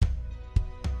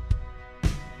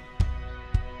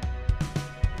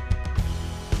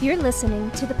You're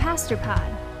listening to the Pastor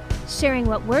Pod, sharing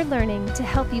what we're learning to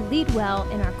help you lead well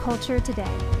in our culture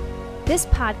today. This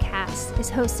podcast is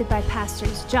hosted by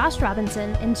pastors Josh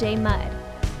Robinson and Jay Mudd.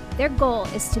 Their goal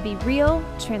is to be real,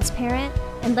 transparent,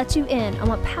 and let you in on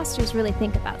what pastors really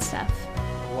think about stuff.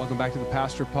 Welcome back to the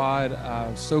Pastor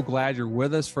Pod. So glad you're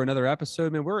with us for another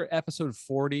episode. Man, we're at episode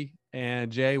 40,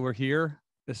 and Jay, we're here.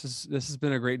 This has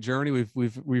been a great journey.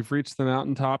 We've reached the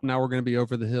mountaintop. Now we're going to be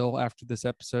over the hill after this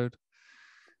episode.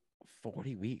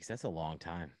 40 weeks. That's a long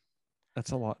time.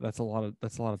 That's a lot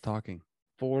of talking.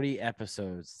 40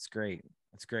 episodes. It's great.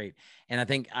 That's great. And I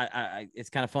think I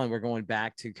it's kind of fun. We're going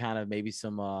back to kind of maybe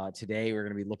some, today we're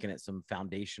going to be looking at some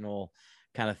foundational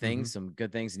kind of things, some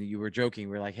good things. And you were joking.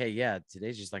 We're like, hey, yeah,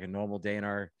 today's just like a normal day in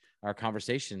our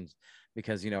conversations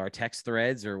because, our text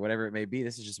threads or whatever it may be,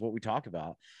 this is just what we talk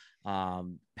about,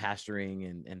 pastoring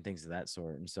and things of that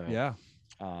sort. And so, yeah,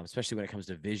 especially when it comes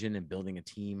to vision and building a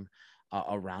team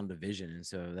around a vision. And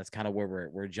so that's kind of where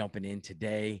we're jumping in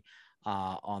today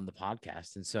on the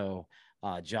podcast. And so,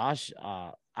 Josh,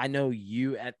 I know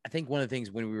you, I think one of the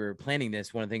things when we were planning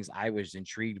this, one of the things I was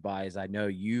intrigued by is I know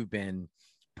you've been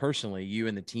personally, you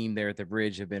and the team there at the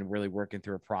Bridge have been really working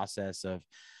through a process of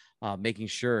making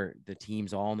sure the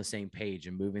team's all on the same page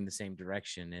and moving the same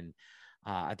direction. And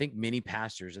I think many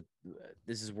pastors,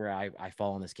 this is where I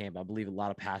fall in this camp. I believe a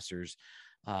lot of pastors,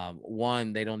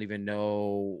 one, they don't even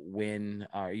know when,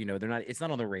 they're not, it's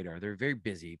not on their radar. They're very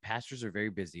busy. Pastors are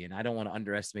very busy. And I don't want to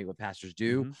underestimate what pastors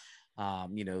do. A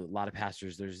lot of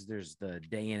pastors, there's the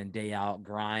day in and day out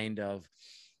grind of,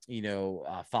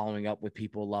 following up with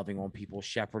people, loving on people,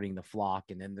 shepherding the flock.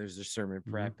 And then there's the sermon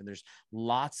prep and there's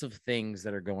lots of things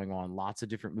that are going on, lots of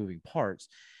different moving parts.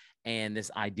 And this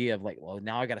idea of like, well,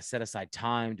 now I got to set aside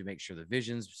time to make sure the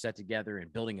vision's set together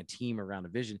and building a team around a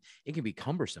vision. It can be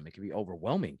cumbersome. It can be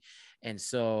overwhelming. And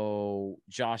so,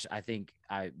 Josh, I think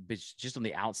just on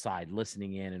the outside,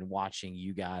 listening in and watching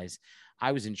you guys,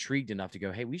 I was intrigued enough to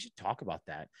go, hey, we should talk about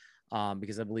that.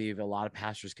 Because I believe a lot of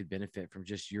pastors could benefit from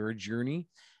just your journey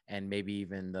and maybe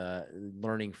even the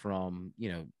learning from,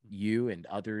 you and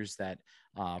others that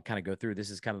kind of go through. This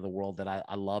is kind of the world that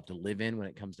I love to live in when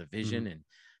it comes to vision and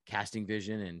casting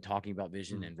vision and talking about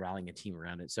vision and rallying a team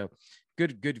around it. So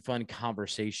good, fun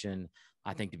conversation,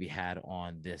 I think, to be had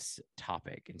on this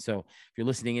topic. And so if you're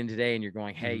listening in today and you're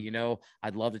going, hey,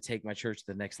 I'd love to take my church to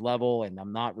the next level and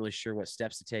I'm not really sure what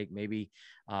steps to take. Maybe,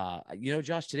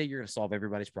 Josh, today you're going to solve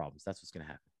everybody's problems. That's what's going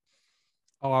to happen.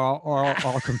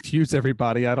 I'll confuse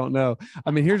everybody. I don't know. I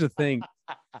mean, here's the thing.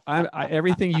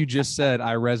 Everything you just said,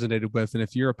 I resonated with. And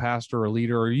if you're a pastor or a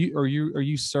leader, or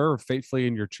you serve faithfully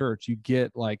in your church, you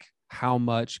get like how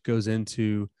much goes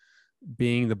into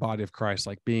being the body of Christ,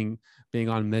 like being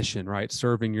on mission, right?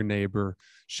 Serving your neighbor,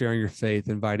 sharing your faith,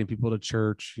 inviting people to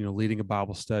church, leading a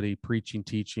Bible study, preaching,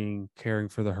 teaching, caring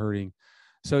for the hurting.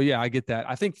 So yeah, I get that.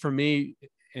 I think for me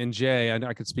and Jay,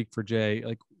 I could speak for Jay,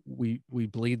 like we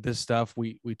bleed this stuff.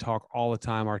 We talk all the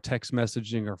time, our text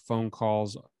messaging, our phone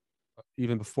calls,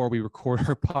 even before we record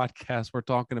our podcast, we're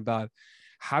talking about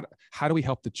how do we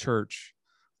help the church?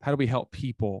 How do we help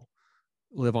people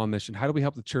live on mission? How do we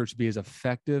help the church be as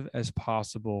effective as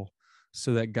possible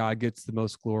so that God gets the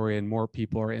most glory and more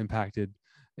people are impacted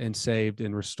and saved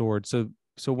and restored? So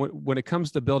when it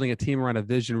comes to building a team around a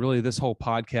vision, really this whole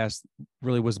podcast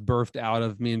really was birthed out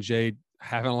of me and Jay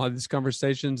having a lot of these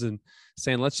conversations and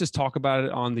saying, let's just talk about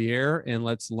it on the air and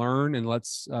let's learn and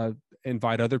let's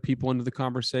invite other people into the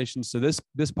conversation. So this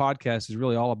podcast is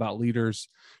really all about leaders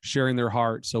sharing their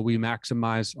heart. So we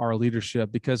maximize our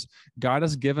leadership because God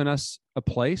has given us a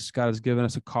place. God has given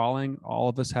us a calling. All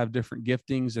of us have different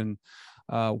giftings and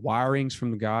wirings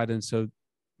from God. And so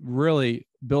really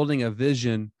building a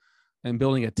vision and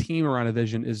building a team around a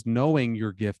vision is knowing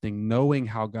your gifting, knowing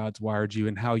how God's wired you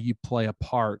and how you play a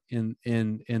part in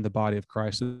the body of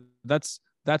Christ. So that's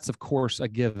of course a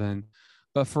given.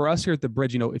 But for us here at the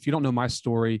Bridge, if you don't know my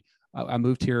story, I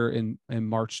moved here in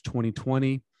March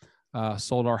 2020,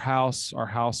 sold our house. Our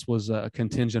house was a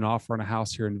contingent offer on a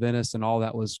house here in Venice, and all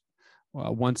that was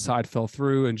one side fell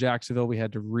through. In Jacksonville, we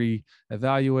had to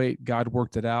reevaluate. God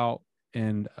worked it out.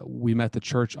 And we met the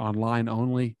church online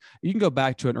only. You can go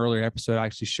back to an earlier episode. I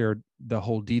actually shared the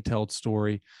whole detailed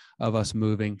story of us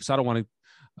moving. So I don't want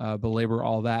to belabor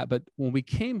all that. But when we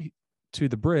came to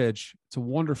the Bridge, it's a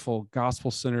wonderful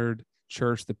gospel-centered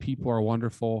church. The people are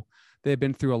wonderful. They've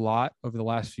been through a lot over the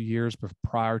last few years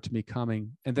prior to me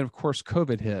coming. And then, of course,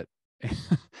 COVID hit.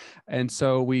 And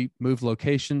so we moved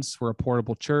locations. We're a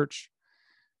portable church.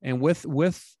 And with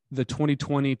the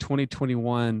 2020,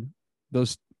 2021,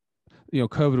 those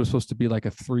COVID was supposed to be like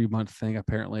a 3-month thing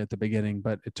apparently at the beginning,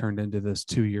 but it turned into this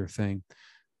 2-year thing.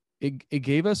 it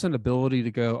gave us an ability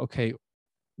to go, okay,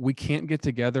 we can't get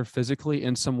together physically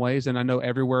in some ways. And I know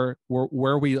everywhere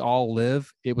where we all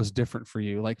live, it was different for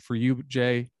you. Like for you,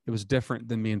 Jay, it was different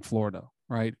than me in Florida,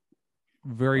 right?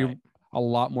 Right. A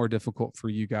lot more difficult for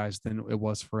you guys than it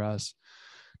was for us.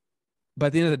 But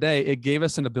at the end of the day, it gave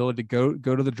us an ability to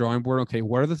go to the drawing board. Okay,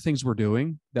 what are the things we're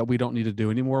doing that we don't need to do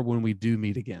anymore when we do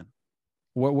meet again?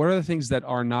 What are the things that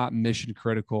are not mission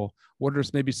critical? What are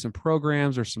maybe some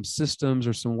programs or some systems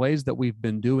or some ways that we've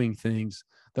been doing things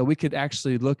that we could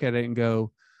actually look at it and go,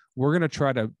 we're going to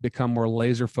try to become more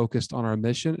laser focused on our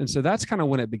mission. And so that's kind of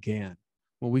when it began,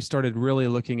 when we started really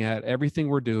looking at everything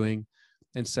we're doing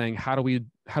and saying, how do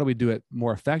we do it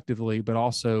more effectively, but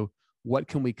also what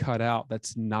can we cut out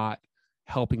that's not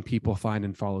helping people find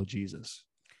and follow Jesus?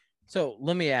 So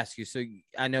let me ask you. So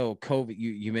I know COVID,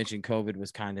 you mentioned COVID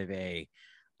was kind of a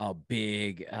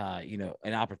big,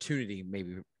 an opportunity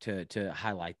maybe to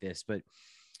highlight this, but,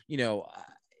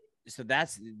 so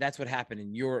that's what happened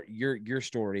in your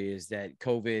story, is that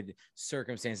COVID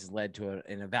circumstances led to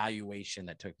an evaluation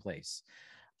that took place.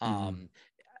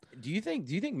 Do you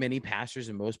think many pastors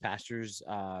and most pastors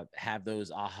have those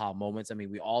aha moments? I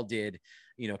mean, we all did,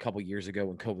 a couple of years ago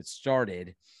when COVID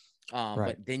started. Right.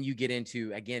 But then we get into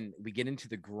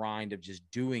the grind of just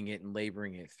doing it and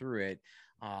laboring it through it.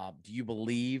 Do you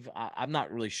believe, I'm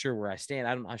not really sure where I stand.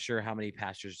 I'm not sure how many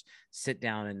pastors sit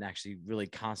down and actually really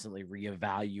constantly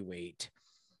reevaluate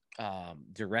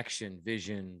direction,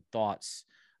 vision, thoughts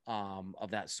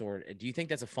of that sort. Do you think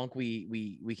that's a funk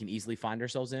we can easily find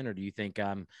ourselves in, or do you think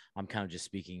I'm kind of just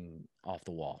speaking off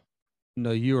the wall? No,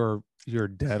 you're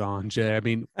dead on, Jay. I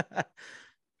mean,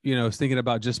 I was thinking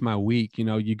about just my week.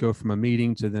 You go from a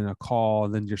meeting to then a call,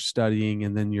 and then you're studying,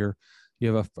 and then you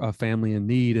have a family in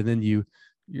need, and then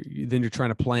you're trying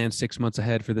to plan 6 months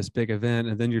ahead for this big event,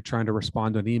 and then you're trying to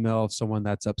respond to an email of someone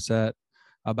that's upset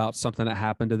about something that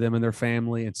happened to them and their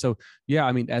family. And so, yeah,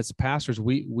 I mean, as pastors,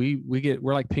 we're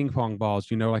like ping pong balls,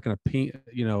 like in a ping,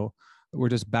 we're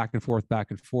just back and forth.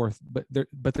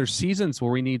 But there's seasons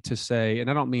where we need to say, and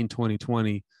I don't mean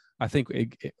 2020. I think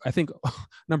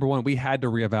number one, we had to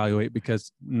reevaluate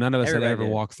because none of us had ever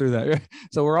walked through that.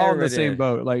 So we're all in the same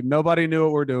boat. Like nobody knew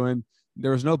what we're doing.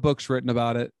 There was no books written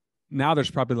about it. Now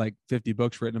there's probably like 50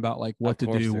 books written about like what to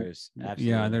do.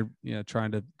 Yeah. And they're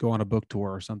trying to go on a book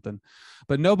tour or something,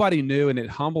 but nobody knew. And it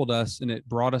humbled us and it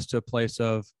brought us to a place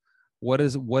of what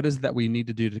is that we need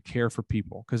to do to care for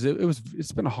people. Cause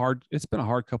it's been a hard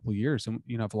couple of years. And,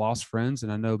 I've lost friends,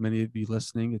 and I know many of you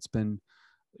listening, it's been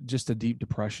just a deep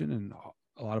depression and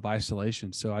a lot of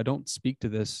isolation. So I don't speak to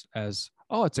this as,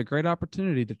 oh, it's a great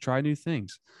opportunity to try new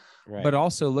things, right, but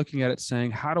also looking at it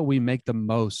saying, how do we make the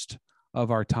most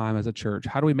of our time as a church?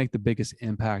 How do we make the biggest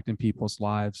impact in people's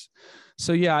lives?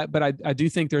 So, yeah, but I do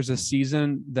think there's a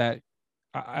season that,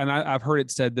 and I've heard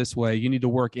it said this way, you need to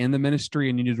work in the ministry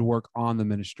and you need to work on the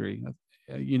ministry.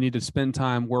 You need to spend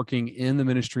time working in the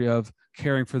ministry of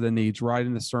caring for the needs,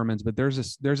 writing the sermons. But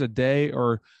there's a day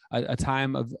or a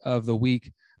time of the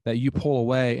week that you pull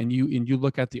away and you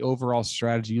look at the overall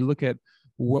strategy. You look at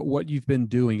what you've been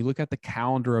doing. You look at the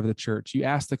calendar of the church. You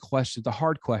ask the questions, the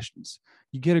hard questions.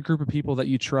 You get a group of people that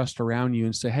you trust around you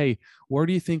and say, hey, where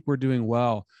do you think we're doing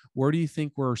well? Where do you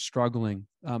think we're struggling?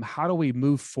 How do we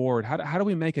move forward? How do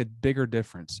we make a bigger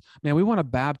difference? Man, we want to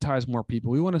baptize more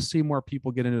people. We want to see more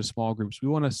people get into small groups. We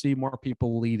want to see more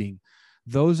people leading.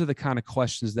 Those are the kind of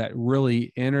questions that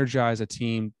really energize a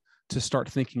team to start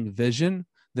thinking vision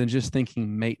than just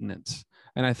thinking maintenance.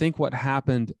 And I think what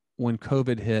happened when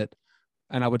COVID hit,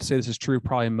 and I would say this is true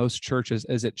probably in most churches,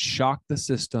 is it shocked the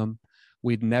system.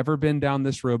 We'd never been down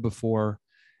this road before.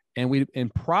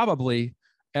 And probably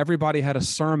everybody had a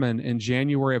sermon in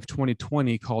January of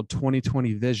 2020 called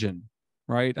 2020 Vision,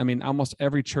 right? I mean, almost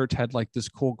every church had like this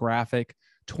cool graphic,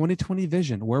 2020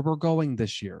 Vision, where we're going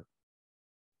this year.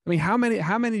 I mean, how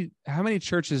many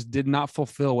churches did not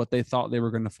fulfill what they thought they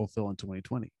were going to fulfill in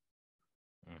 2020?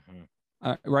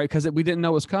 Right? Because we didn't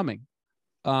know it was coming.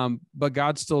 But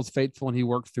God still is faithful and he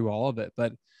worked through all of it.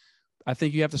 But I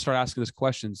think you have to start asking us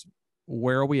questions.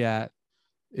 Where are we at?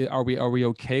 Are we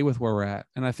okay with where we're at?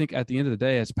 And I think at the end of the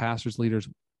day, as pastors, leaders,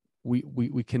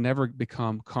 we can never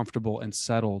become comfortable and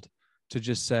settled to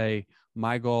just say,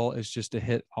 my goal is just to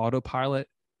hit autopilot,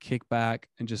 kick back,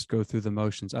 and just go through the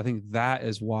motions. I think that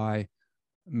is why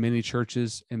many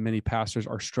churches and many pastors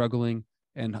are struggling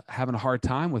and having a hard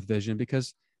time with vision,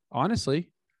 because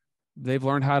honestly, they've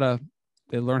learned how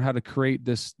to create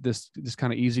this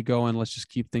kind of easygoing, let's just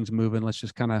keep things moving. Let's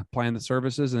just kind of plan the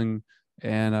services and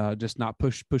just not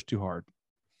push too hard.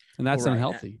 And that's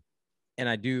unhealthy. and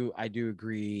I do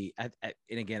agree. And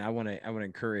again, I want to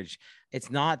encourage. It's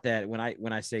not that when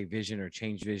I say vision or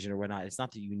change vision or whatnot, it's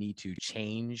not that you need to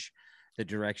change the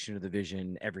direction of the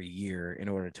vision every year in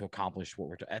order to accomplish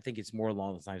what I think it's more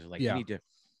along the lines of like, you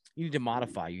need to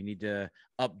modify, you need to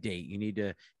update, you need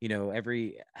to,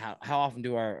 how often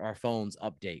do our phones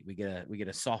update? We get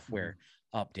a software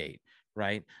update,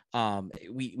 right?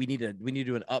 We need to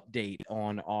do an update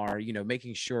on our,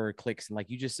 making sure it clicks. And like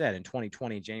you just said, in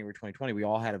January 2020, we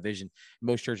all had a vision.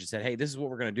 Most churches said, hey, this is what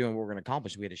we're going to do and what we're going to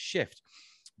accomplish. We had to shift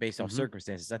based off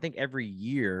circumstances. I think every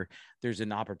year there's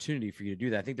an opportunity for you to do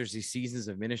that. I think there's these seasons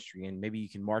of ministry, and maybe you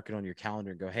can mark it on your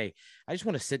calendar and go, hey, I just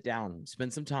want to sit down,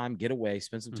 spend some time, get away,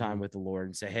 spend some time with the Lord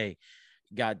and say, hey,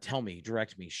 God, tell me,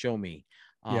 direct me, show me.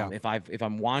 If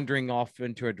I'm wandering off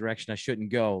into a direction I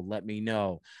shouldn't go, let me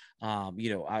know.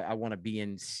 I want to be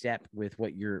in step with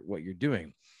what you're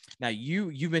doing. Now,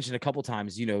 you mentioned a couple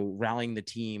times, rallying the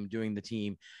team, doing the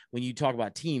team. When you talk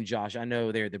about team, Josh, I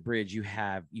know there at the Bridge, you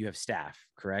have staff,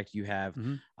 correct? You have,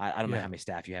 I don't know how many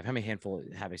staff you have. How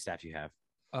many staff you have?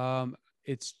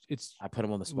 It's, I put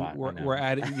them on the spot. We're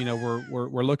at it.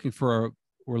 We're looking for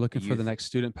the next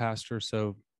student pastor.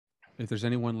 So if there's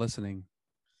anyone listening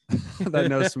that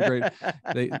knows some great,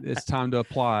 it's time to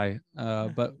apply.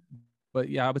 But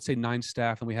yeah, I would say 9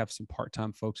 staff, and we have some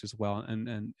part-time folks as well.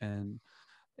 And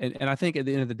I think at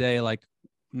the end of the day, like,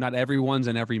 not everyone's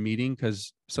in every meeting,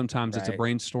 because sometimes it's a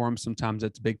brainstorm. Sometimes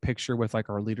it's big picture with like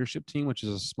our leadership team, which is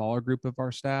a smaller group of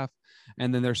our staff.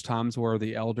 And then there's times where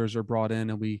the elders are brought in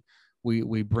and we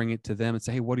bring it to them and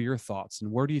say, hey, what are your thoughts?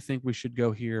 And where do you think we should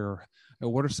go here? Or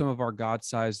what are some of our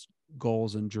God-sized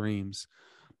goals and dreams?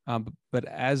 But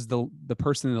as the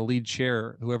person in the lead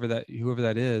chair, whoever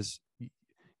that is,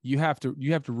 you have to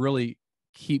really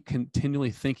keep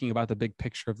continually thinking about the big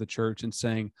picture of the church and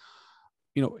saying,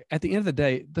 at the end of the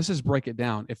day, let's just break it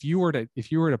down. If you were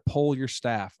to poll your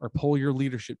staff or poll your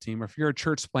leadership team, or if you're a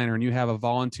church planner and you have a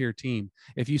volunteer team,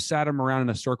 if you sat them around in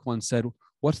a circle and said,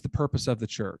 what's the purpose of the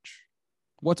church?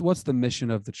 What's the mission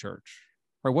of the church?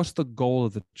 Or what's the goal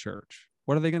of the church?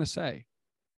 What are they going to say?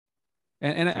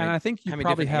 And I think you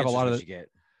probably have a lot of,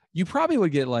 you probably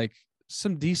would get like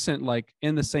some decent, like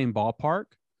in the same ballpark,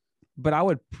 but I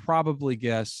would probably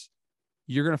guess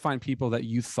you're going to find people that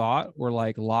you thought were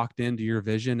like locked into your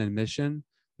vision and mission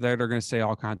that are going to say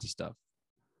all kinds of stuff.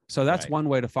 So that's one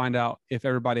way to find out if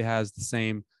everybody has the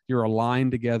same, you're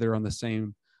aligned together on the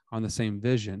same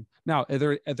vision. Now,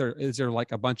 is there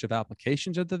like a bunch of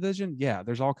applications of the vision? Yeah,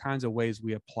 there's all kinds of ways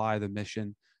we apply the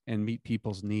mission and meet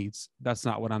people's needs. That's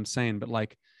not what I'm saying. But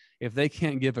like, if they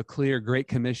can't give a clear Great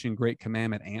Commission, Great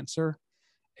Commandment answer,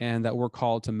 and that we're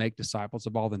called to make disciples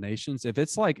of all the nations, if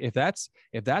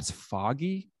that's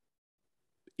foggy,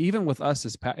 even with us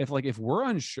if we're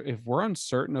unsure, if we're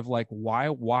uncertain of like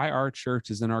why our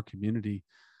church is in our community,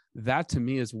 that to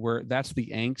me is where that's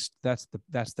the angst, that's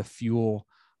the fuel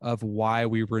of why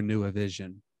we renew a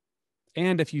vision.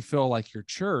 And if you feel like your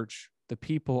church, the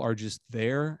people are just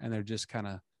there and they're just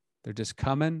coming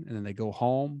and then they go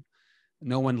home,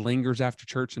 no one lingers after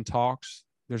church and talks,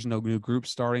 there's no new group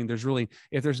starting,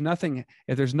 if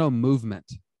there's no movement,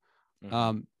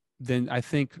 then I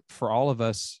think for all of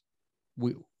us,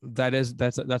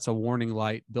 that's a warning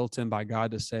light built in by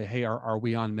God to say, hey, are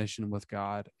we on mission with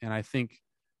God? And I think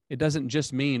it doesn't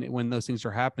just mean when those things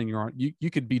are happening,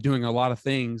 you could be doing a lot of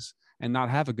things and not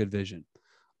have a good vision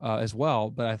as well.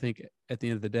 But I think at the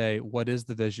end of the day, what is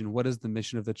the vision? What is the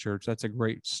mission of the church? That's a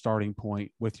great starting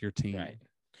point with your team. Right.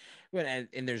 Well,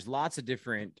 and there's lots of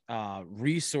different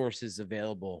resources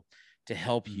available to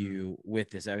help you with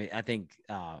this. I mean, I think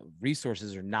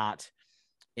resources are not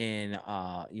in,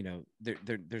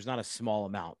 there's not a small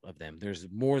amount of them. There's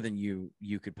more than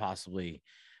you could possibly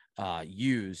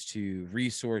use to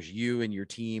resource you and your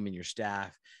team and your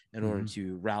staff in order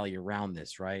to rally around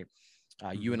this, right?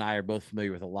 You and I are both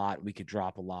familiar with a lot. We could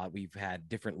drop a lot. We've had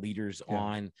different leaders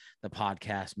on the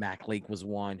podcast. Mac Lake was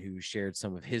one who shared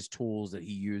some of his tools that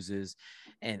he uses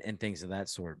and things of that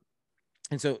sort.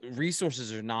 And so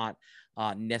resources are not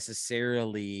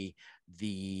necessarily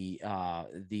the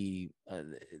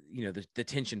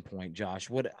tension point, Josh.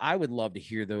 What I would love to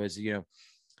hear though is,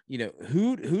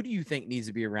 who do you think needs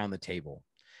to be around the table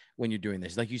when you're doing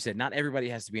this? Like you said, not everybody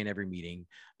has to be in every meeting,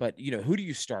 but who do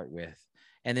you start with?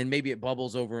 And then maybe it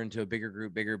bubbles over into a bigger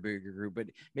group, but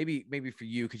maybe for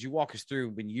you, could you walk us through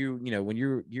when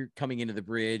you're coming into the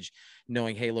Bridge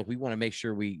knowing, hey, look, we want to make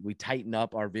sure we tighten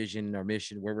up our vision, our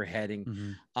mission, where we're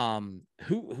heading.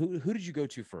 Who did you go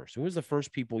to first? Who was the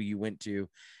first people you went to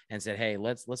and said, hey,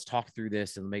 let's talk through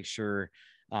this and make sure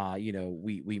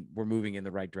we're moving in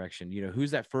the right direction.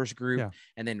 Who's that first group, Yeah.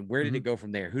 and then where did Mhm. it go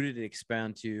from there? Who did it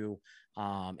expand to?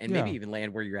 And Yeah. maybe even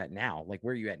land where you're at now. Like,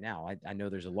 where are you at now? I know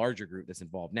there's a larger group that's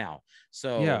involved now.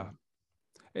 So Yeah.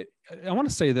 I want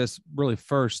to say this really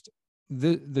first.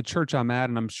 The church I'm at,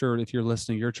 and I'm sure if you're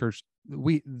listening, your church,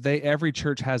 every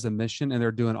church has a mission and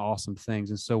they're doing awesome things.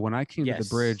 And so when I came to the yes,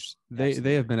 Bridge, they have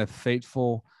absolutely. been a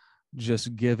faithful,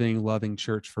 just giving, loving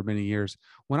church for many years.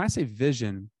 When I say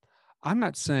vision, I'm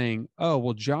not saying, oh,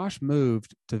 well, Josh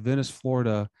moved to Venice,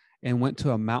 Florida and went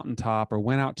to a mountaintop or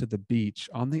went out to the beach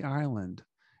on the island,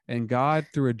 and God,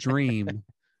 through a dream,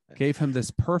 gave him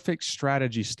this perfect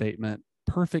strategy statement,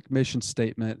 perfect mission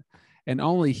statement, and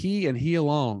only he and he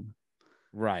alone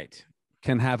Right.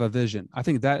 can have a vision. I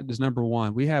think that is number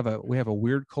one. We have a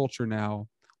weird culture now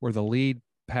where the lead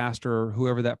pastor, or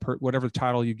whoever whatever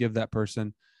title you give that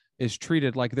person, is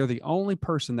treated like they're the only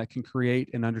person that can create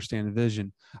and understand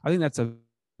vision. I think that's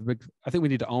I think we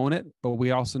need to own it, but we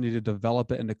also need to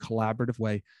develop it in a collaborative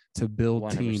way to build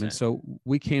 100%. team. And so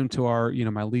we came to our,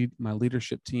 my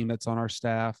leadership team that's on our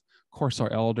staff, of course,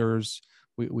 our elders.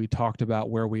 We talked about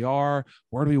where we are,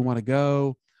 where do we want to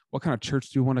go, what kind of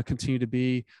church do we want to continue to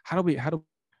be, how do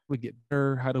we get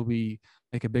better, how do we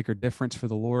make a bigger difference for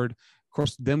the Lord. Of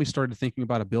course, then we started thinking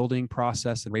about a building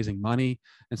process and raising money.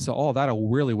 And so all that'll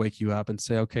really wake you up and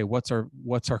say, okay, what's our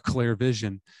clear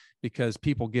vision? Because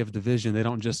people give the vision. They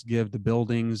don't just give to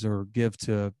buildings or give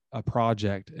to a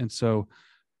project. And so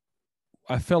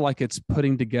I feel like it's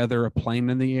putting together a plane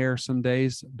in the air some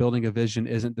days. Building a vision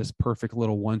isn't this perfect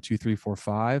little 1, 2, 3, 4,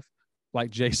 5.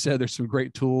 Like Jay said, there's some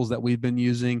great tools that we've been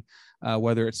using,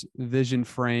 whether it's Vision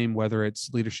Frame, whether it's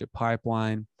Leadership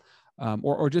Pipeline,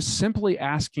 or just simply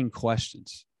asking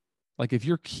questions. Like if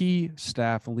your key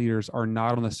staff and leaders are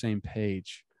not on the same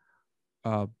page,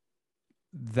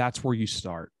 that's where you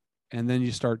start. And then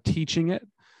you start teaching it.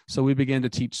 So we began to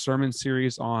teach sermon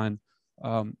series on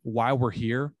why we're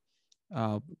here.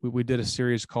 We did a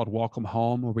series called Welcome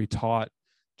Home, where we taught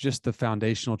just the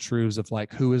foundational truths of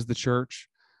like, who is the church?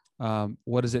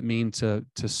 What does it mean to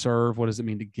serve? What does it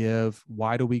mean to give?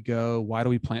 Why do we go? Why do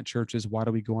we plant churches? Why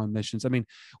do we go on missions? I mean,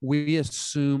 we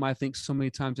assume, I think so many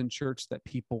times in church that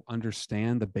people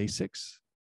understand the basics.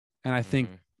 And I think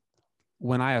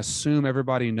when I assume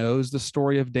everybody knows the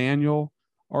story of Daniel,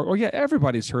 or yeah,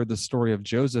 everybody's heard the story of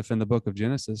Joseph in the book of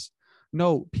Genesis.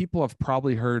 No, people have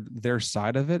probably heard their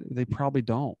side of it. They probably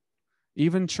don't.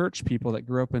 Even church people that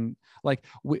grew up in, like,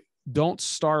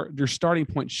 your starting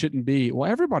point shouldn't be,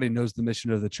 well, everybody knows the mission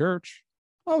of the church.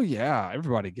 Oh yeah,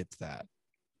 everybody gets that.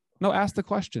 No, ask the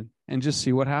question and just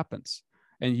see what happens.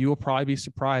 And you will probably be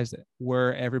surprised at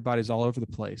where everybody's all over the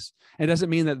place. It doesn't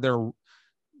mean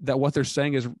that what they're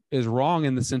saying is wrong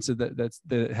in the sense that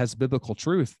it has biblical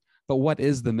truth, but what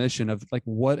is the mission of, like,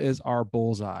 what is our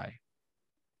bullseye?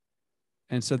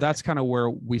 And so that's kind of where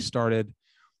we started.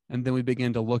 And then we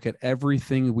began to look at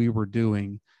everything we were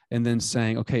doing and then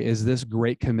saying, okay, is this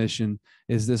Great Commission?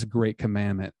 Is this Great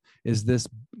Commandment? Is this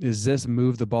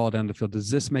move the ball down the field? Does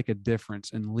this make a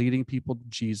difference in leading people to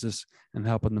Jesus and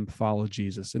helping them follow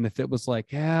Jesus? And if it was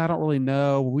like, yeah, I don't really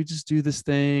know, we just do this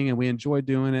thing and we enjoy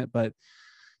doing it, but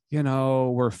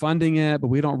we're funding it, but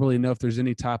we don't really know if there's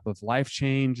any type of life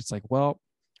change. It's like, well,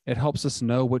 it helps us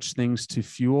know which things to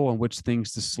fuel and which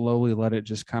things to slowly let it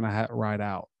just kind of ride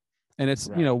out. And it's,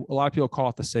 right. A lot of people call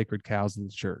it the sacred cows of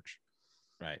the church.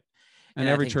 Right. And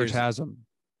every church has them.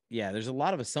 Yeah. There's a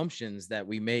lot of assumptions that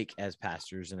we make as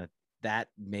pastors, and that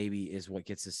maybe is what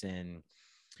gets us in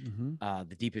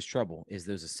the deepest trouble, is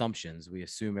those assumptions. We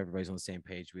assume everybody's on the same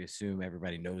page. We assume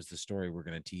everybody knows the story we're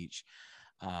going to teach.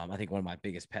 I think one of my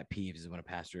biggest pet peeves is when a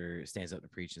pastor stands up to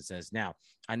preach and says, now,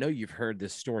 I know you've heard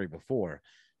this story before.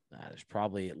 There's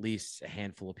probably at least a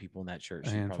handful of people in that church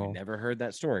who probably never heard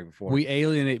that story before. We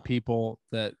alienate people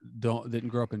that didn't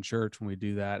grow up in church when we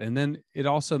do that. And then it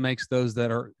also makes those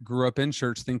that grew up in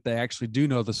church think they actually do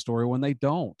know the story when they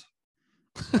don't.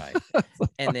 Right.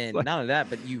 And then not only that,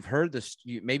 but you've heard this,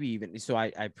 maybe even, so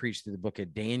I preached through the book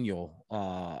of Daniel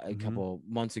a couple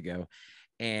months ago.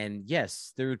 And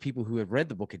yes, there are people who have read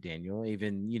the book of Daniel,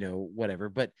 even, whatever.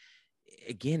 But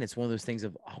again, it's one of those things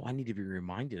of, I need to be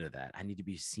reminded of that. I need to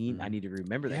be seen. I need to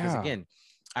remember that. Because again,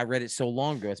 I read it so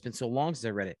long ago. It's been so long since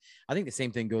I read it. I think the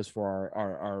same thing goes for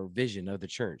our vision of the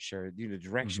church, or the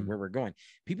direction where we're going.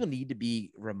 People need to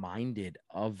be reminded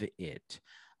of it.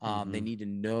 They need to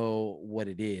know what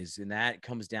it is. And that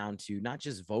comes down to not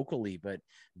just vocally, but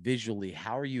visually.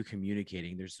 How are you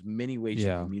communicating? There's many ways you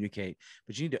communicate,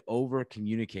 but you need to over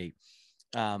communicate.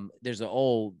 there's an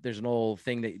old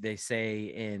thing that they say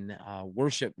in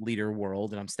worship leader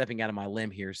world, and I'm stepping out of my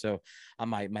limb here, so I'm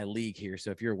my league here.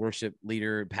 So if you're a worship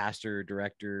leader, pastor,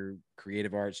 director,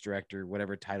 creative arts director,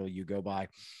 whatever title you go by,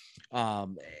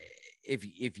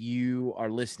 if you are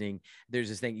listening, there's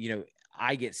this thing,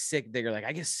 I get sick. They're like,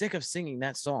 I get sick of singing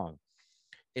that song.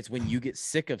 It's when you get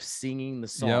sick of singing the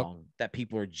song that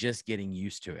people are just getting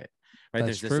used to it, right?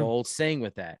 That's There's true. this old saying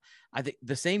with that. I think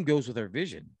the same goes with our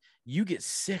vision. You get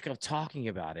sick of talking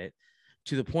about it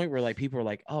to the point where like people are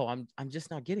like, oh, I'm just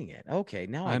not getting it. Okay,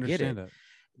 now I get it.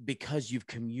 Because you've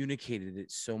communicated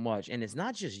it so much. And it's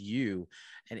not just you.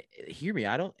 And hear me,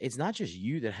 it's not just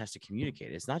you that has to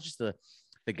communicate. It's not just the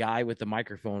guy with the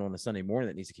microphone on a Sunday morning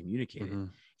that needs to communicate it.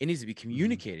 It needs to be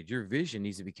communicated. Your vision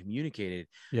needs to be communicated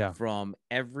from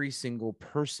every single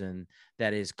person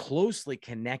that is closely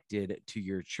connected to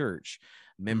your church.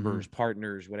 Members,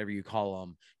 partners, whatever you call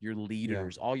them, your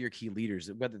leaders, all your key leaders,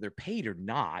 whether they're paid or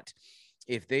not.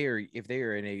 If they are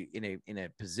in a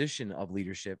position of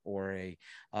leadership or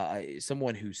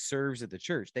someone who serves at the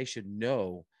church, they should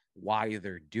know why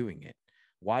they're doing it.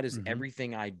 Why does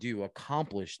everything I do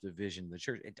accomplish the vision of the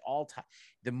church?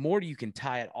 The more you can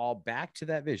tie it all back to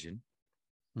that vision,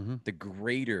 the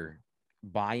greater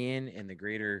buy-in and the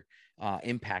greater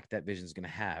impact that vision is going to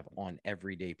have on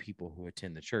everyday people who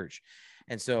attend the church.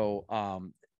 And so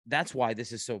that's why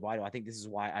this is so vital. I think this is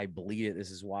why I bleed it. This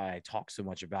is why I talk so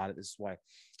much about it. This is why it's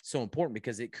so important,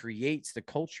 because it creates the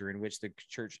culture in which the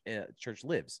church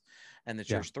lives and the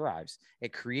church thrives.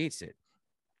 It creates it.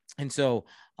 And so,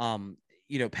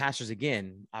 pastors,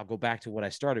 again, I'll go back to what I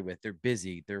started with. They're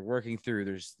busy. They're working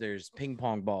through. There's ping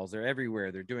pong balls. They're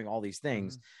everywhere. They're doing all these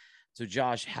things. So,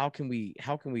 Josh, how can we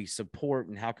support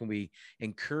and how can we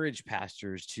encourage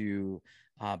pastors to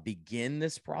begin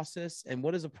this process? And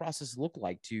what does a process look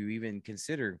like to even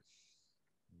consider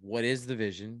what is the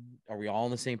vision? Are we all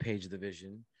on the same page of the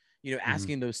vision?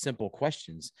 Asking those simple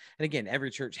questions. And again, every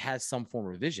church has some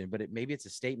form of vision, but maybe it's a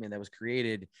statement that was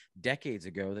created decades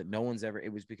ago that no one's ever,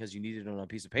 it was because you needed it on a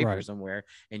piece of paper somewhere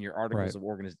in your articles of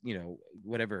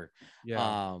whatever,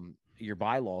 your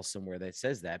bylaws somewhere that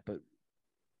says that. But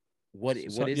what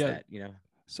is that,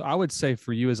 So I would say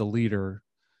for you as a leader,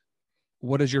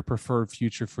 what is your preferred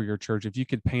future for your church? If you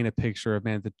could paint a picture of,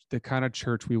 man, the kind of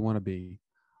church we want to be,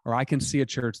 or I can see a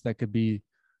church that could be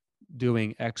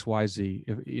doing X, Y, Z,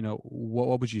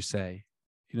 what would you say?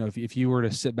 If you were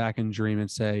to sit back and dream and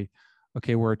say,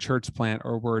 okay, we're a church plant,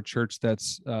 or we're a church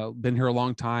that's been here a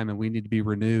long time and we need to be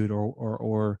renewed,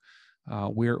 or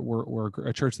we're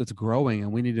a church that's growing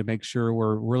and we need to make sure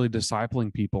we're really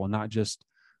discipling people and not just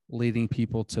leading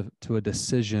people to a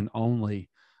decision only.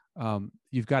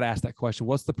 You've got to ask that question.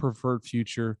 What's the preferred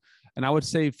future? And I would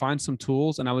say find some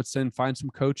tools, and I would say find some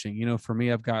coaching. For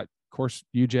me, I've got, of course,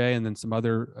 UJ, and then some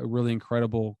other really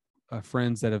incredible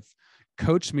friends that have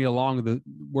coached me along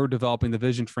we're developing the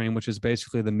vision frame, which is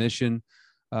basically the mission,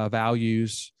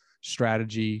 values,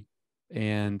 strategy,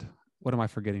 and what am I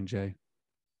forgetting, Jay?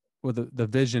 Well, the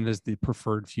vision is the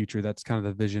preferred future. That's kind of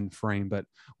the vision frame, but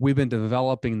we've been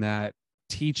developing that,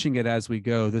 teaching it as we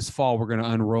go. This fall, we're going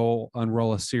to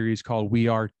unroll a series called We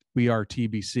Are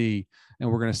TBC.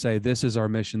 And we're going to say, this is our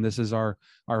mission. This is our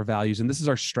values. And this is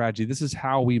our strategy. This is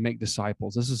how we make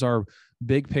disciples. This is our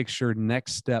big picture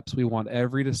next steps. We want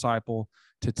every disciple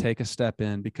to take a step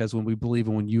in, because when we believe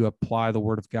and when you apply the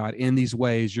word of God in these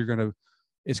ways,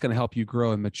 it's going to help you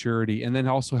grow in maturity, and then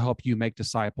also help you make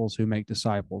disciples who make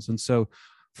disciples. And so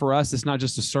for us, it's not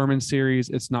just a sermon series.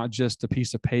 It's not just a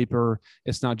piece of paper.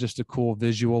 It's not just a cool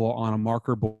visual on a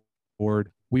marker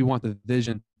board. We want the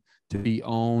vision to be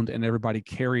owned and everybody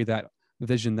carry that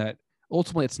vision, that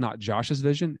ultimately it's not Josh's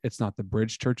vision. It's not the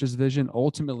Bridge Church's vision.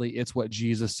 Ultimately, it's what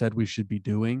Jesus said we should be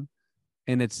doing.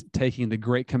 And it's taking the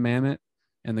Great Commandment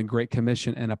and the Great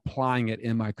Commission and applying it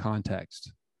in my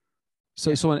context.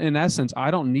 So in essence,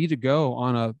 I don't need to go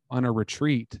on a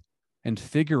retreat and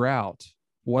figure out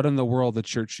what in the world the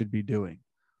church should be doing.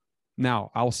 Now,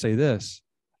 I'll say this.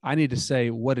 I need to say,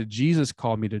 what did Jesus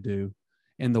call me to do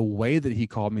and the way that he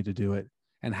called me to do it?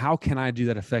 And how can I do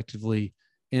that effectively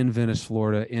in Venice,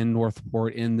 Florida, in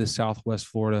Northport, in the Southwest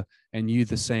Florida, and you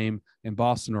the same in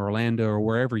Boston or Orlando or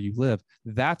wherever you live?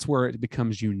 That's where it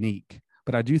becomes unique.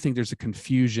 But I do think there's a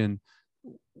confusion.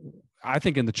 I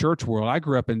think in the church world, I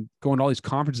grew up and going to all these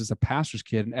conferences as a pastor's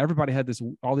kid, and everybody had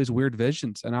all these weird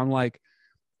visions. And I'm like,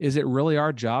 is it really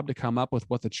our job to come up with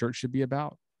what the church should be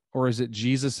about? or is it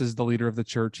Jesus is the leader of the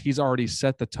church? He's already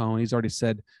set the tone. He's already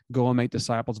said, go and make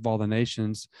disciples of all the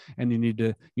nations. And you need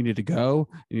to go,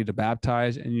 you need to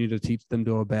baptize, and you need to teach them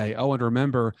to obey. Oh, and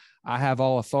remember, I have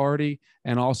all authority.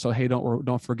 And also, hey,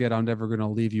 don't forget, I'm never going to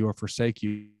leave you or forsake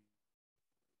you.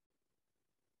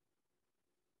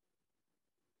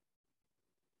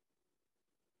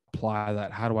 Apply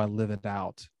that. How do I live it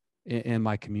out in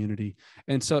my community?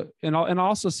 And so, and I'll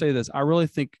also say this, I really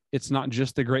think it's not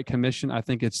just the Great Commission. I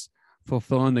think it's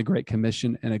fulfilling the Great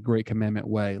Commission in a Great Commandment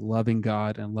way, loving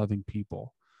God and loving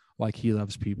people like he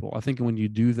loves people. I think when you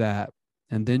do that,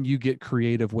 and then you get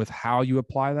creative with how you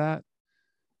apply that,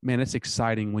 man, it's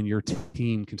exciting when your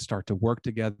team can start to work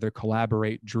together,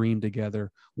 collaborate, dream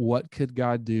together. What could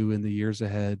God do in the years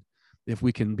ahead if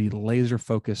we can be laser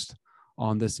focused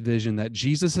on this vision that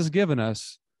Jesus has given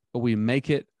us, but we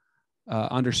make it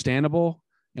understandable,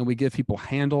 and we give people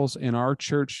handles in our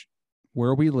church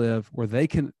where we live, where they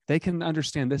can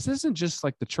understand this isn't just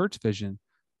like the church vision.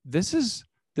 This is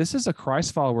a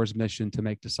Christ followers mission to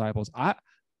make disciples. I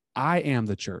am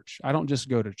the church. I don't just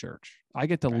go to church. I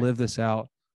get to live this out,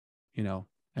 in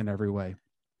every way.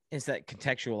 It's that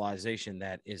contextualization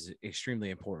that is extremely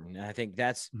important. And I think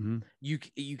that's, you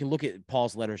can look at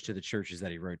Paul's letters to the churches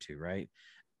that he wrote to, right?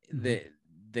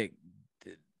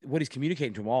 What he's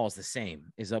communicating to them all is the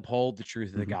same, is uphold the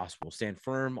truth of the gospel, stand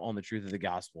firm on the truth of the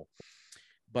gospel.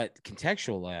 But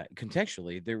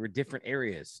contextually, there were different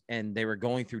areas, and they were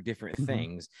going through different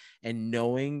things, and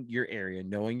knowing your area,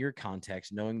 knowing your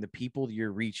context, knowing the people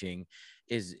you're reaching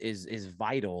is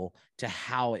vital to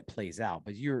how it plays out.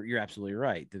 But you're absolutely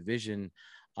right. The vision,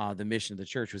 the mission of the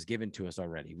church was given to us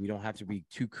already. We don't have to be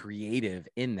too creative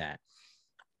in that.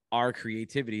 Our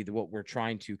creativity, what we're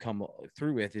trying to come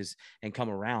through with and come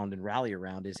around and rally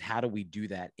around is, how do we do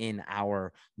that in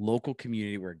our local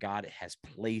community where God has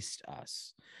placed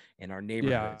us, in our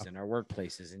neighborhoods and our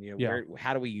workplaces, and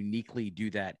how do we uniquely do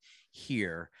that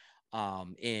here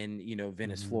in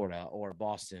Venice, Florida, or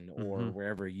Boston, or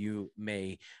wherever you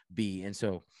may be. And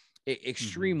so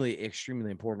extremely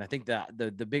important. I think that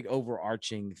the big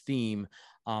overarching theme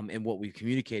and what we've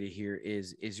communicated here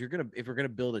is if we're gonna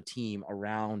build a team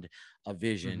around a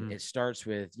vision, it starts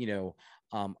with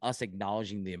us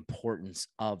acknowledging the importance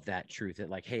of that truth, that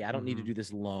like, hey, I don't need to do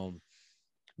this alone.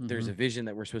 There's a vision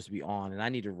that we're supposed to be on, and I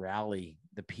need to rally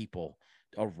the people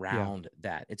around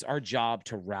that. It's our job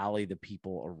to rally the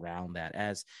people around that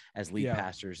as lead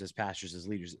pastors, as pastors, as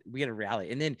leaders. We got to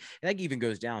rally. And then that even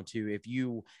goes down to if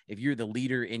you're the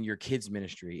leader in your kids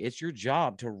ministry, it's your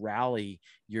job to rally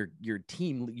your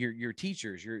team, your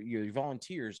teachers, your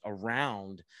volunteers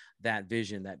around that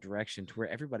vision, that direction, to where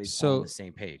everybody's on the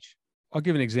same page. I'll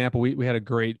give an example. We had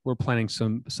we're planning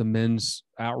some men's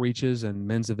outreaches and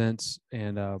men's events,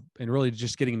 and really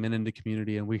just getting men into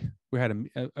community. And we had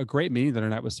a great meeting the other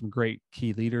night with some great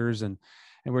key leaders, and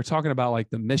we're talking about like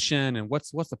the mission and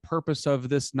what's the purpose of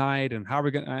this night, and how are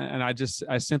we going to, and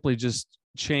I simply just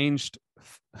changed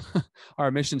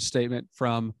our mission statement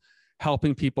from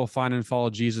helping people find and follow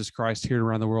Jesus Christ here and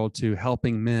around the world to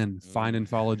helping men find and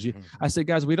follow Jesus. I said,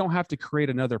 guys, we don't have to create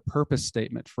another purpose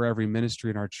statement for every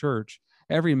ministry in our church.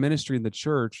 Every ministry in the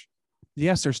church,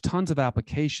 yes, there's tons of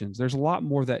applications. There's a lot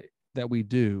more that we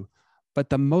do, but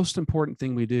the most important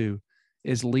thing we do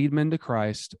is lead men to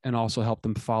Christ and also help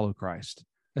them follow Christ.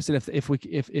 I said,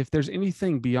 if there's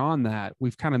anything beyond that,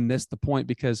 we've kind of missed the point,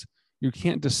 because you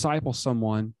can't disciple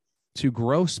someone to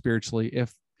grow spiritually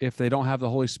if they don't have the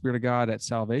Holy Spirit of God at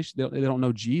salvation. They don't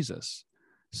know Jesus.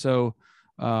 So,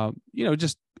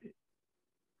 just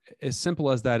as simple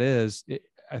as that is,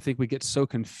 I think we get so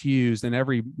confused, and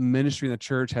every ministry in the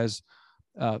church has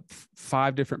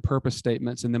 5 different purpose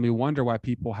statements. And then we wonder why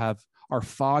people are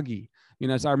foggy.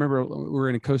 As I remember, we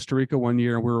were in Costa Rica one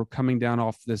year, and we were coming down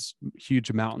off this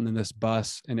huge mountain in this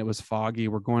bus, and it was foggy.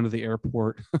 We're going to the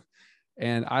airport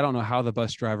and I don't know how the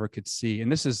bus driver could see.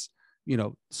 And this is,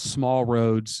 small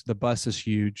roads. The bus is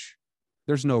huge.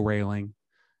 There's no railing,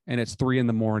 and it's 3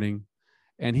 a.m,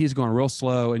 and he's going real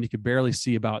slow, and you could barely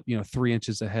see about, 3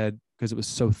 inches ahead because it was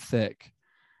so thick.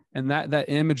 And that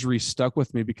imagery stuck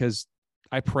with me, because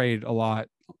I prayed a lot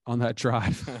on that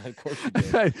drive. Of course you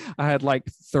did. I had like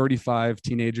 35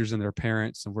 teenagers and their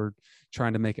parents, and we're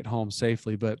trying to make it home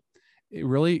safely. But it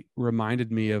really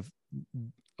reminded me of,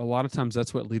 a lot of times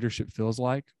that's what leadership feels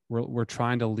like. We're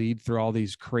trying to lead through all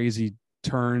these crazy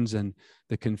turns and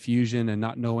the confusion and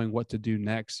not knowing what to do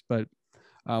next. But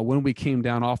when we came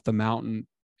down off the mountain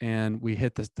and we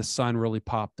hit the sun really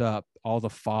popped up, all the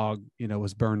fog,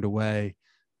 was burned away,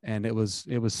 and it was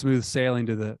smooth sailing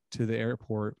to the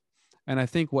airport. And I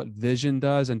think what vision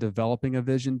does, and developing a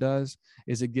vision does,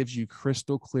 is it gives you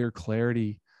crystal clear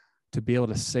clarity to be able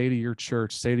to say to your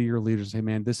church, say to your leaders, hey,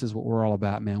 man, this is what we're all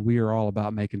about, man. We are all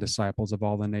about making disciples of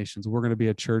all the nations. We're going to be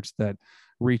a church that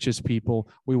reaches people.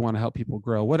 We want to help people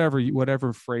grow,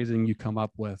 whatever phrasing you come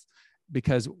up with,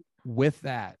 because with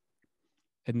that,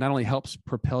 it not only helps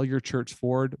propel your church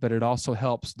forward, but it also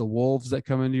helps the wolves that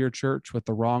come into your church with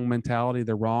the wrong mentality,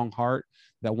 the wrong heart,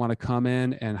 that want to come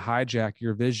in and hijack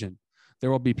your vision.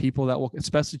 There will be people that will,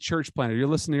 especially church planner. You're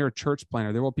listening to your church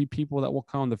planner. There will be people that will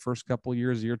come the first couple of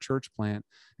years of your church plant,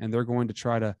 and they're going to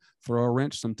try to throw a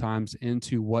wrench sometimes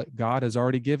into what God has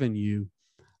already given you,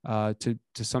 to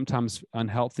sometimes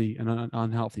unhealthy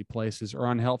places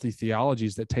or unhealthy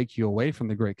theologies that take you away from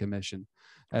the Great Commission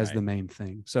as the main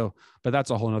thing. So, but that's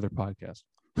a whole nother podcast.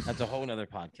 That's a whole nother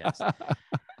podcast.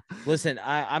 Listen,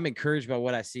 I'm encouraged by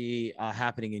what I see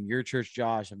happening in your church,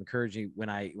 Josh. I'm encouraging when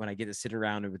I get to sit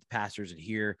around with pastors and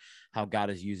hear how God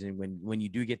is using when you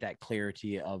do get that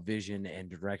clarity of vision and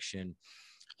direction.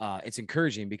 It's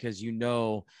encouraging because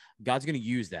God's going to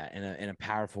use that in a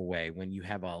powerful way when you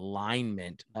have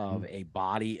alignment of a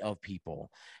body of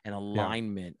people, an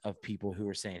alignment of people who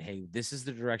are saying, hey, this is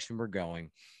the direction we're going.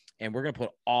 And we're going to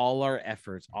put all our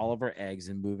efforts, all of our eggs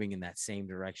in moving in that same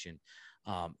direction.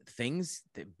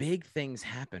 Big things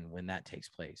happen when that takes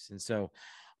place. And so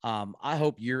I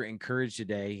hope you're encouraged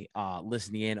today,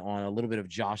 listening in on a little bit of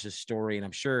Josh's story. And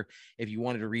I'm sure if you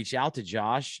wanted to reach out to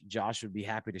Josh would be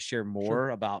happy to share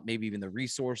more about maybe even the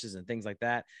resources and things like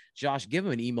that. Josh, give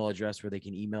them an email address where they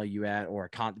can email you at, or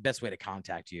the best way to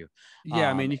contact you. Yeah.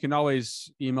 I mean, you can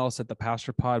always email us at the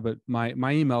Pastor Pod, but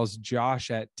my email is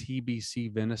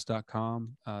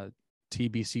josh@tbcvenice.com.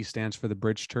 TBC stands for the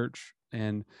Bridge Church.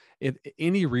 And if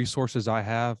any resources I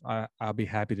have, I'll be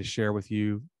happy to share with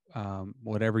you.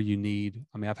 Whatever you need.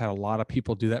 I mean, I've had a lot of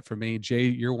people do that for me. Jay,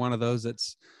 you're one of those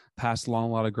that's passed along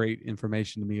a lot of great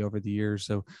information to me over the years.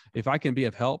 So if I can be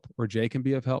of help, or Jay can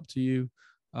be of help to you,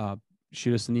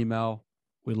 shoot us an email.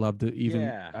 We'd love to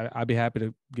I'd be happy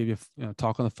to give you,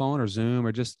 talk on the phone or Zoom,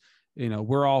 or just,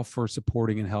 we're all for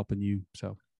supporting and helping you.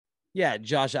 So. Yeah,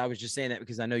 Josh, I was just saying that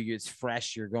because I know it's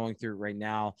fresh. You're going through it right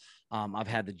now. I've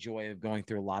had the joy of going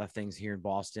through a lot of things here in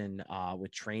Boston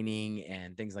with training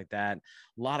and things like that. A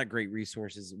lot of great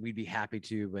resources. We'd be happy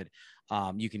to, but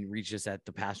you can reach us at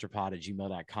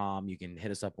thepastorpod@gmail.com. You can hit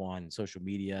us up on social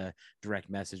media, direct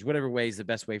message, whatever way is the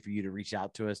best way for you to reach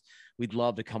out to us. We'd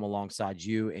love to come alongside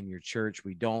you and your church.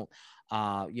 We don't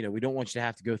want you to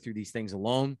have to go through these things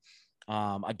alone.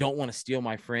 I don't want to steal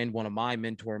one of my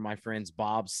friends,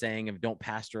 Bob's saying of don't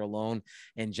pastor alone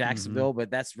in Jacksonville, but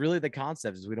that's really the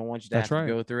concept, is we don't want you to have to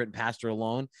go through it and pastor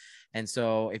alone. And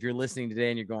so if you're listening today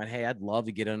and you're going, hey, I'd love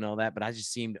to get into all that, but I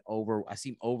seem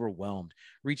overwhelmed,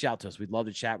 reach out to us. We'd love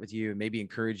to chat with you and maybe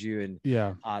encourage you. And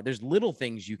there's little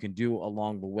things you can do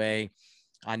along the way.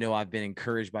 I know I've been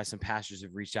encouraged by some pastors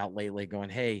who've reached out lately going,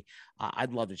 hey,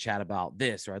 I'd love to chat about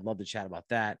this, or I'd love to chat about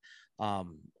that.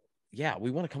 Yeah,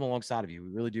 we want to come alongside of you.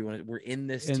 We really do want to. We're in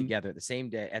this together at the same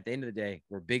day. At the end of the day,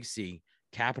 we're Big C,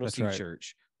 capital C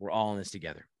Church. We're all in this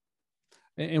together.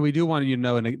 And we do want you to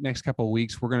know in the next couple of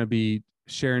weeks, we're going to be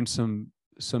sharing some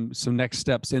next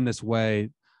steps in this way,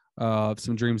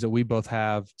 some dreams that we both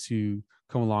have to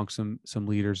come along some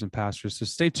leaders and pastors. So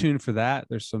stay tuned for that.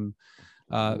 There's some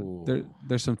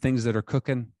there's some things that are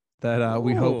cooking that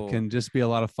we hope can just be a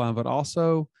lot of fun. But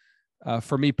also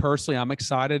for me personally, I'm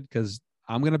excited because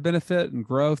I'm going to benefit and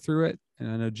grow through it.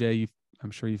 And I know, Jay,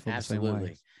 I'm sure you feel the same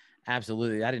way.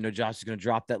 Absolutely. I didn't know Josh was going to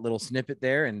drop that little snippet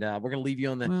there, and we're going to leave you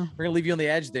on the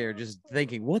edge there, just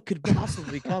thinking what could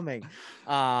possibly be coming.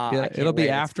 It'll be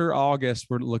after August.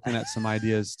 We're looking at some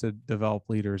ideas to develop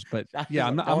leaders, but I'm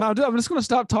just going to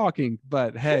stop talking.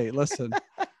 But hey, listen,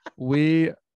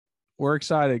 we're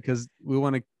excited because we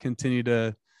want to continue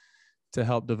to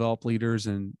help develop leaders,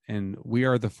 and we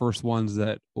are the first ones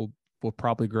that will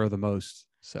probably grow the most.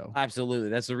 So absolutely.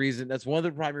 That's the reason. That's one of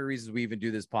the primary reasons we even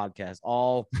do this podcast.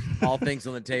 All things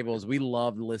on the table is we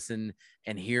love to listen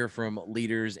and hear from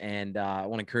leaders. And I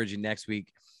want to encourage you next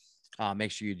week.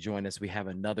 Make sure you join us. We have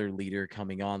another leader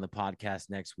coming on the podcast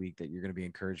next week that you're going to be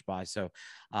encouraged by. So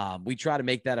we try to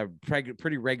make that a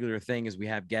pretty regular thing as we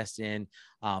have guests in,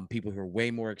 people who are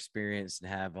way more experienced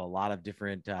and have a lot of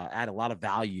different, add a lot of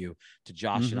value to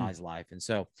Josh and I's life. And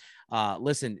so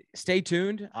listen, stay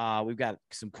tuned. We've got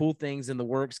some cool things in the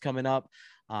works coming up.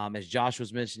 As Josh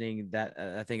was mentioning, that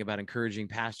I think about encouraging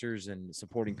pastors and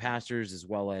supporting pastors, as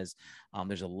well as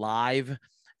there's a live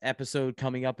episode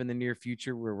coming up in the near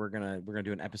future where we're gonna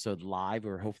do an episode live,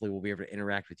 where hopefully we'll be able to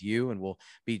interact with you, and we'll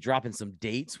be dropping some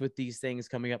dates with these things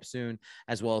coming up soon,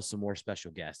 as well as some more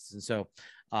special guests. And so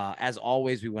as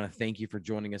always, we want to thank you for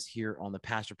joining us here on the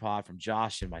Pastor Pod from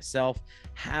Josh and myself.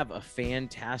 Have a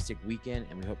fantastic weekend,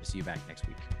 and we hope to see you back next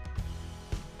week.